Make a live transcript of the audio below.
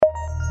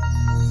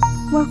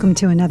Welcome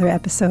to another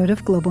episode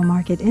of Global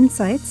Market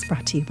Insights,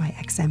 brought to you by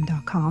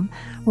XM.com,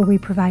 where we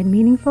provide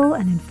meaningful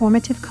and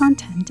informative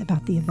content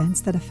about the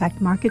events that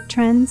affect market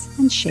trends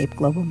and shape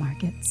global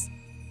markets.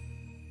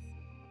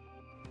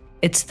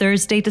 It's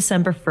Thursday,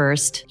 December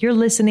 1st. You're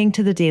listening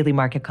to the Daily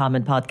Market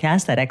Comment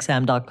podcast at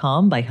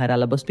XM.com by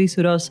Haralabos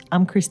Pisuros.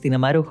 I'm Cristina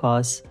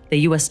Marujos. The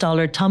US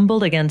dollar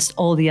tumbled against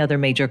all the other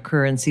major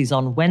currencies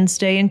on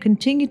Wednesday and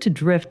continued to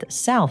drift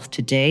south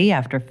today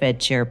after Fed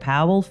Chair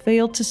Powell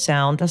failed to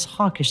sound as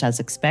hawkish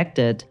as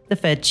expected. The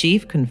Fed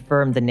chief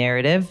confirmed the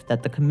narrative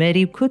that the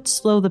committee could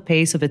slow the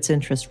pace of its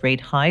interest rate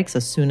hikes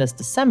as soon as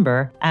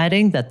December,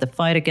 adding that the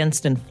fight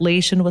against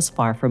inflation was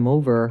far from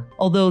over.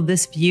 Although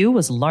this view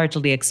was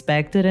largely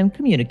expected and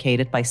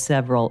communicated by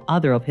several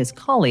other of his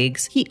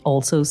colleagues, he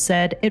also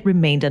said it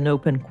remained an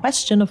open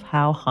question of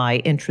how high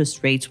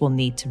interest rates will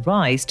need to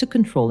rise to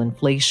control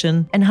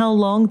inflation and how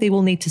long they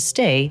will need to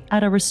stay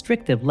at a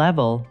restrictive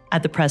level.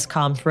 At the press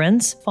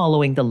conference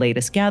following the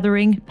latest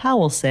gathering,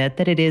 Powell said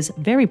that it is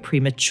very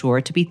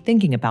premature to be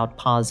thinking about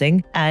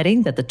pausing,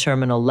 adding that the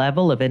terminal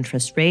level of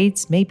interest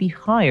rates may be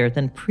higher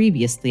than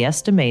previously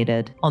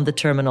estimated. On the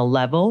terminal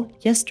level,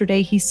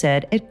 yesterday he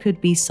said it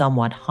could be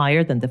somewhat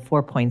higher than the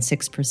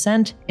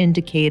 4.6%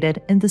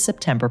 indicated in the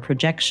September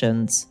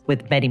projections,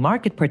 with many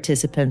market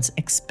participants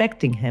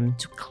expecting him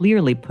to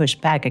clearly push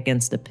back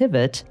against the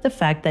pivot. The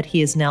fact that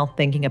he is now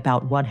thinking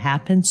about what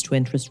happens to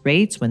interest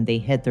rates when they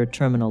hit their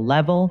terminal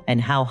level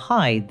and how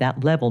high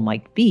that level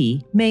might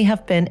be may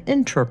have been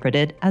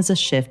interpreted as a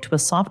shift to a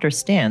softer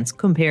stance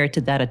compared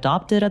to that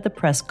adopted at the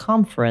press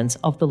conference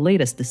of the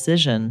latest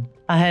decision.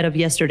 Ahead of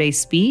yesterday's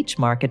speech,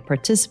 market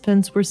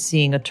participants were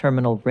seeing a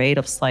terminal rate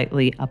of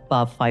slightly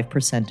above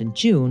 5% in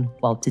June,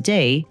 while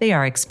today they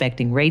are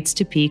expecting rates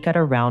to peak at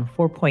around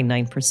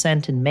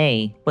 4.9% in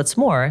May. What's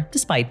more,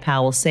 despite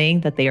Powell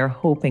saying that they are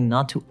hoping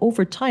not to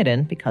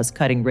over-tighten because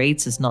cutting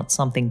rates is not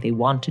something they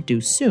want to do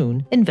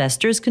soon,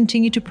 investors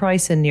continue to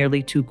price in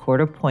nearly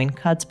 2/4 point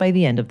cuts by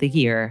the end of the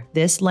year.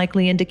 This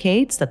likely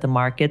indicates that the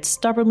market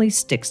stubbornly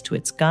sticks to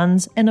its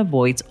guns and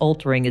avoids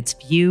altering its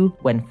view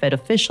when Fed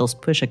officials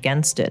push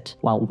against it,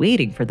 while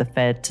waiting for the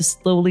Fed to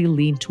slowly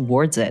lean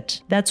towards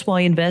it. That's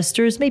why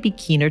investors may be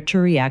keener to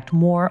react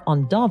more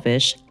on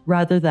dovish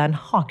rather than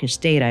hawkish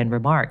data and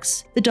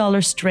remarks. The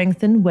dollar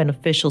strengthened when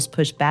officials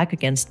pushed back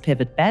against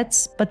pivot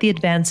bets, but the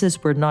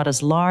advances were not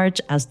as large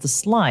as the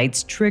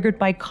slides triggered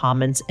by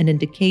comments and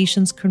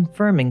indications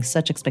confirming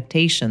such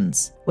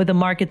expectations. With the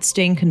market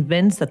staying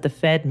convinced that the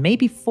Fed may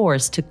be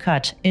forced to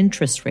cut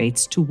interest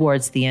rates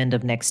towards the end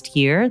of next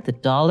year, the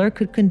dollar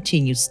could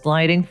continue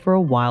sliding for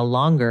a while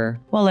longer,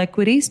 while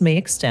equities may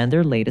extend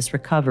their latest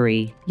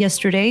recovery.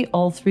 Yesterday,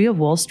 all three of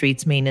Wall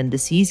Street's main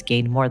indices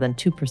gained more than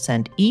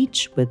 2%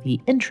 each, with the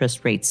interest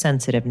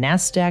rate-sensitive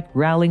Nasdaq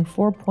rallying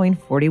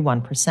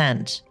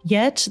 4.41%.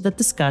 Yet, the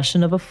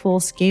discussion of a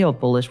full-scale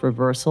bullish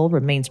reversal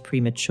remains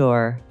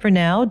premature. For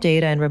now,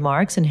 data and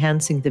remarks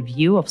enhancing the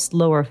view of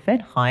slower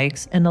Fed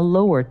hikes and a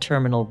lower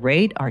terminal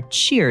rate are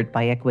cheered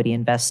by equity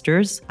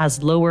investors,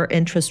 as lower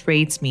interest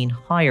rates mean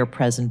higher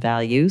present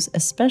values,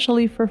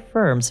 especially for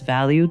firms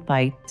valued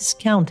by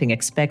discounting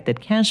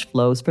expected cash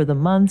flows for the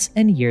months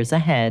and years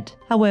ahead.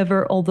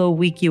 However, although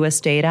weak U.S.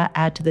 data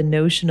add to the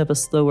notion of a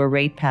slower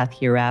rate path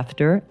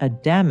hereafter, a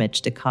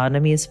damaged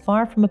economy is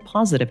far from a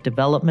positive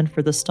development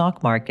for the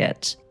stock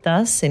market.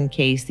 Thus, in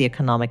case the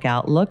economic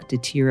outlook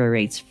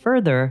deteriorates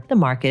further, the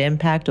market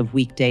impact of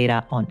weak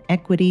data on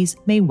equities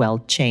may well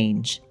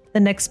change. The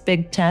next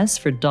big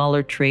test for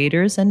dollar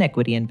traders and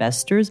equity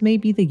investors may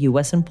be the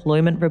U.S.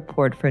 employment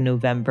report for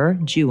November,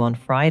 due on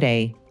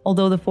Friday.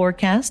 Although the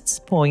forecasts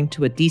point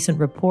to a decent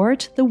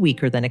report, the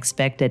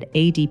weaker-than-expected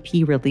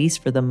ADP release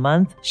for the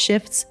month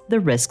shifts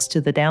the risks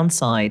to the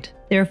downside.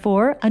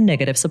 Therefore, a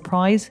negative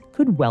surprise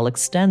could well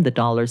extend the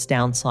dollar's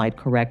downside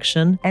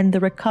correction and the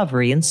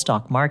recovery in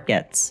stock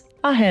markets.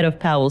 Ahead of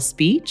Powell's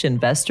speech,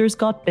 investors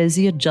got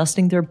busy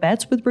adjusting their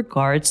bets with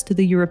regards to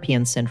the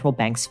European Central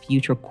Bank's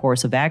future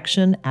course of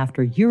action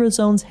after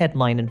Eurozone's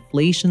headline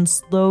inflation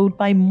slowed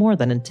by more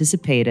than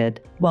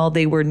anticipated. While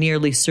they were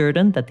nearly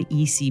certain that the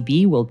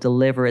ECB will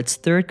deliver its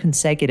third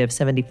consecutive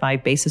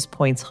 75 basis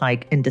points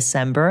hike in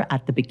December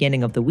at the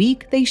beginning of the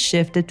week, they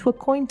shifted to a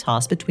coin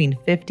toss between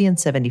 50 and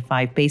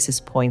 75 basis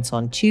points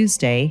on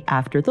Tuesday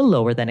after the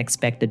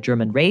lower-than-expected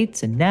German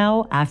rates, and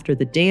now, after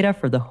the data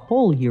for the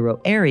whole euro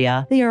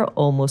area, they are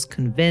almost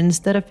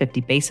convinced that a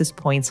 50 basis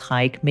points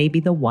hike may be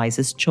the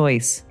wisest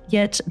choice.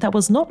 Yet, that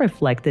was not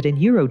reflected in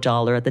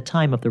euro-dollar at the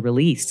time of the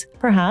release.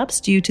 Perhaps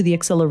due to the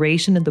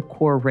acceleration in the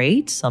core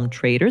rate, some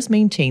traders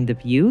maintained the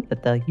view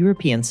that the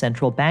European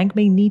Central Bank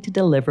may need to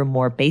deliver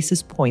more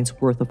basis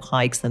points worth of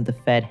hikes than the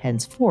Fed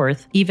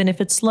henceforth, even if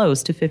it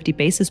slows to 50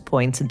 basis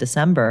points in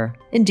December.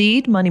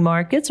 Indeed, money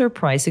markets are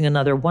pricing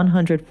another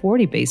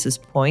 140 basis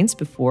points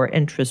before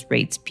interest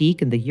rates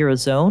peak in the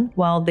Eurozone,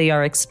 while they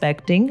are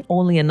expecting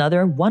only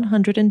another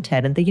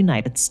 110 in the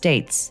United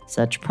States.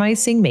 Such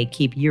pricing may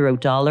keep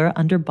euro-dollar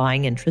under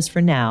buying interest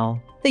for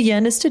now. The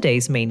yen is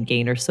today's main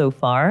gainer so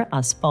far,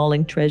 as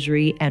falling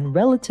Treasury and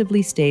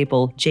relatively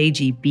stable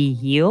JGB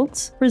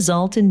yields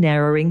result in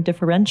narrowing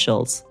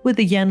differentials. With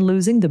the yen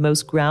losing the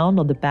most ground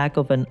on the back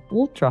of an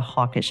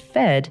ultra-hawkish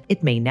Fed,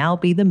 it may now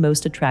be the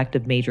most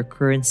attractive major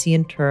currency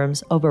in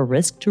terms of a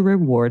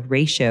risk-to-reward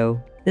ratio.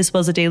 This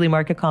was a Daily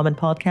Market Comment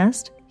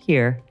podcast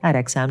here at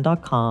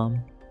XM.com.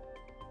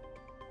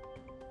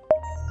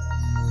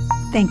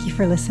 Thank you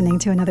for listening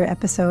to another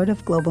episode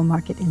of Global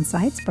Market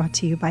Insights brought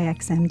to you by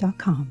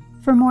XM.com.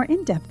 For more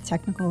in-depth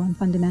technical and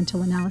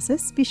fundamental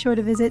analysis, be sure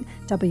to visit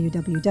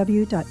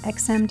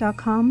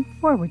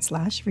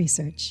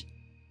www.xm.com/research.